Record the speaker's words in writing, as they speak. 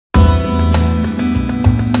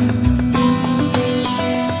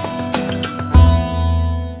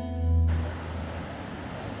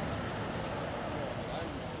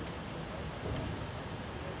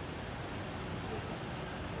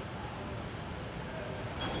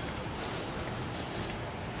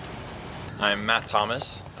I'm Matt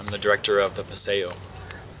Thomas. I'm the director of the Paseo.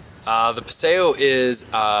 The Paseo is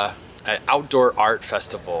an outdoor art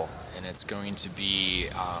festival, and it's going to be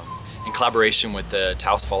in collaboration with the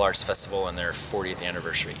Taos Fall Arts Festival and their 40th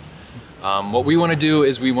anniversary. What we want to do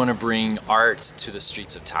is we want to bring art to the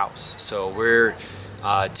streets of Taos. So we're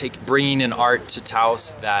bringing an art to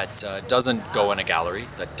Taos that doesn't go in a gallery,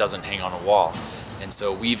 that doesn't hang on a wall. And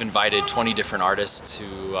so we've invited 20 different artists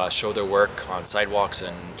to show their work on sidewalks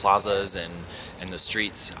and plazas and the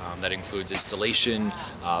streets. That includes installation,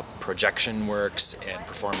 projection works, and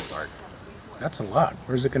performance art. That's a lot.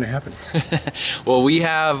 Where's it going to happen? Well, we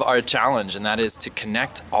have our challenge, and that is to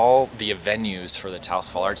connect all the venues for the Taos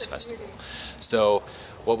Fall Arts Festival. So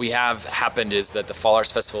what we have happened is that the Fall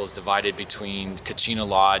Arts Festival is divided between Kachina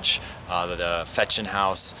Lodge, the Fetchin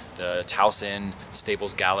House, the Taos Inn,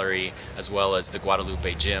 Staples Gallery, as well as the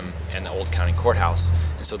Guadalupe Gym and the Old County Courthouse.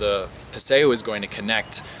 And so the Paseo is going to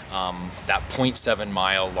connect that 0.7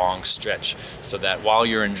 mile long stretch, so that while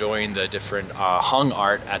you're enjoying the different hung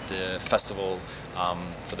art at the festival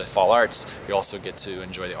for the Fall Arts, you also get to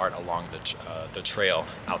enjoy the art along the trail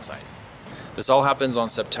outside. This all happens on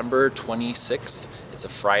September 26th. It's a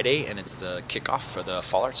Friday, and it's the kickoff for the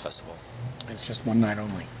Fall Arts Festival. It's just one night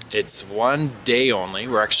only. It's one day only.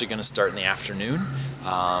 We're actually going to start in the afternoon.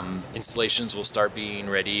 Installations will start being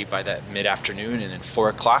ready by that mid-afternoon, and then 4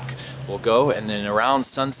 o'clock we'll go, and then around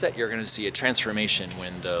sunset you're going to see a transformation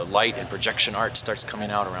when the light and projection art starts coming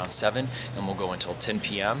out around 7, and we'll go until 10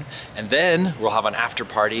 p.m. And then we'll have an after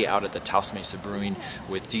party out at the Taos Mesa Brewing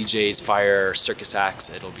with DJs, fire, circus acts.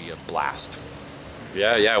 It'll be a blast.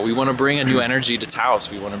 Yeah, we want to bring a new energy to Taos.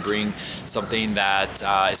 We want to bring something that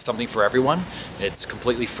is something for everyone. It's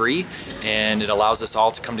completely free, and it allows us all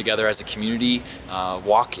to come together as a community,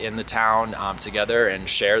 walk in the town together, and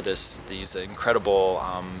share these incredible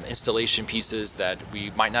installation pieces that we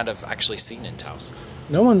might not have actually seen in Taos.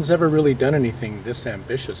 No one's ever really done anything this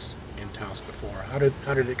ambitious in Taos before. How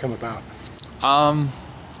did it come about?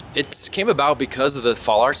 It came about because of the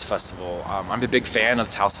Fall Arts Festival. I'm a big fan of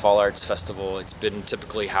Taos Fall Arts Festival. It's been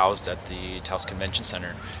typically housed at the Taos Convention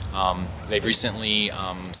Center. They've recently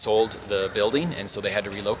sold the building, and so they had to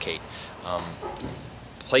relocate.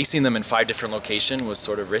 Placing them in 5 different locations was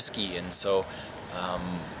sort of risky, and so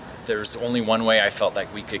there's only one way I felt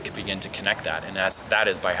like we could begin to connect that, and that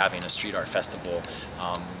is by having a street art festival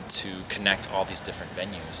to connect all these different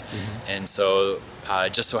venues. Mm-hmm. And so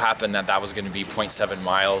it just so happened that was going to be 0.7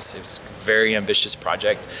 miles. It was a very ambitious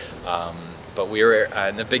project, but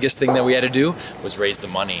the biggest thing that we had to do was raise the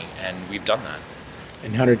money, and we've done that.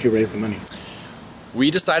 And how did you raise the money?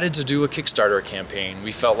 We decided to do a Kickstarter campaign.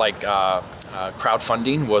 We felt like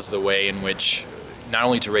crowdfunding was the way in which not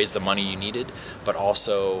only to raise the money you needed, but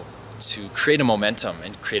also to create a momentum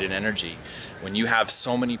and create an energy. When you have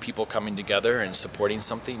so many people coming together and supporting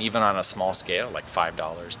something, even on a small scale, like $5, $10,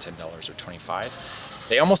 or $25,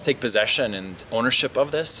 they almost take possession and ownership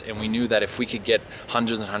of this, and we knew that if we could get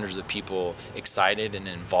hundreds and hundreds of people excited and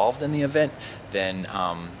involved in the event, then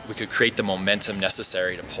we could create the momentum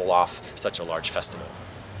necessary to pull off such a large festival.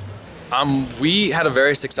 We had a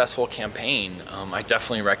very successful campaign. I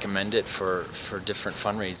definitely recommend it for different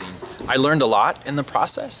fundraising. I learned a lot in the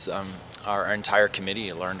process. Our entire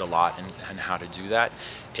committee learned a lot in how to do that.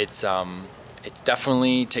 It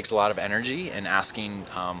definitely takes a lot of energy and asking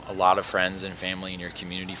a lot of friends and family in your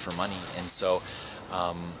community for money. And so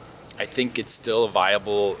I think it's still a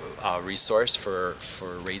viable resource for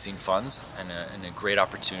raising funds, and a great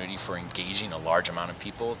opportunity for engaging a large amount of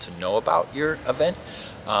people to know about your event.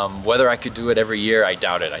 Whether I could do it every year, I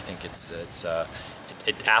doubt it. I think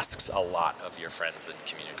it asks a lot of your friends and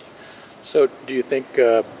community. So do you think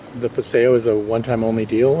the Paseo is a one-time only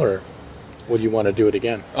deal, or would you want to do it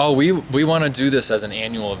again? Oh, we want to do this as an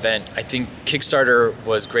annual event. I think Kickstarter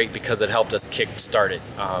was great because it helped us kickstart it.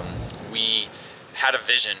 We had a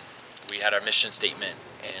vision, we had our mission statement,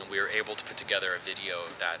 and we were able to put together a video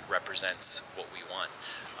that represents what we want.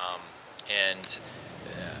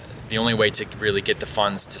 The only way to really get the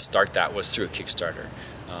funds to start that was through a Kickstarter.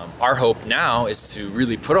 Our hope now is to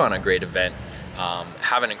really put on a great event,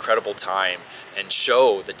 have an incredible time, and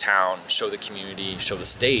show the town, show the community, show the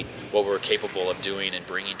state what we're capable of doing and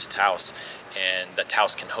bringing to Taos, and that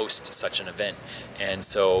Taos can host such an event. And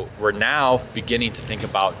so we're now beginning to think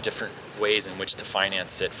about different ways in which to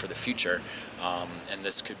finance it for the future. And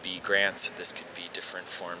this could be grants, this could be different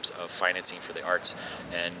forms of financing for the arts,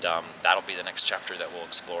 and that'll be the next chapter that we'll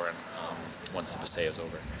explore once the Paseo is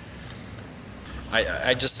over.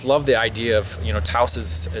 I just love the idea of, Taos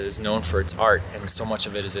is known for its art, and so much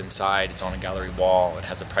of it is inside. It's on a gallery wall. It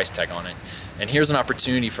has a price tag on it. And here's an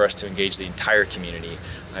opportunity for us to engage the entire community.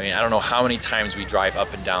 I mean, I don't know how many times we drive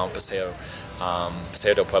up and down Paseo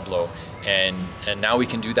del Pueblo, and now we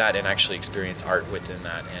can do that and actually experience art within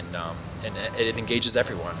that. And it engages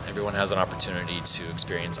everyone. Everyone has an opportunity to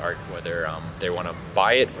experience art, whether they want to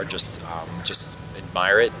buy it or just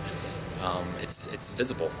admire it. It's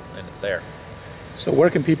visible and it's there. So where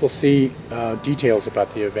can people see details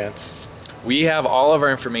about the event? We have all of our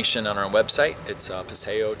information on our website. It's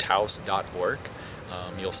paseotaos.org.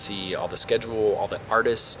 You'll see all the schedule, all the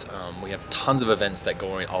artists. We have tons of events that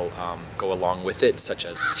go along with it, such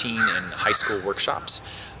as teen and high school workshops.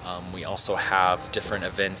 We also have different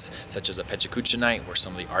events, such as a Pechacucha night, where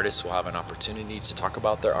some of the artists will have an opportunity to talk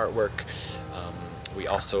about their artwork. We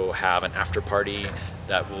also have an after party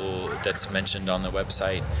that's mentioned on the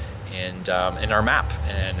website. And in our map,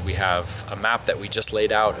 and we have a map that we just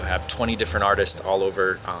laid out. We have 20 different artists all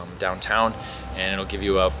over downtown, and it'll give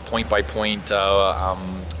you a point-by-point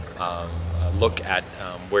look at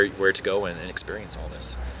where to go and experience all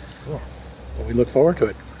this. Cool. Well, we look forward to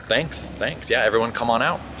it. Thanks. Yeah, everyone come on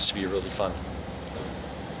out. It should be really fun.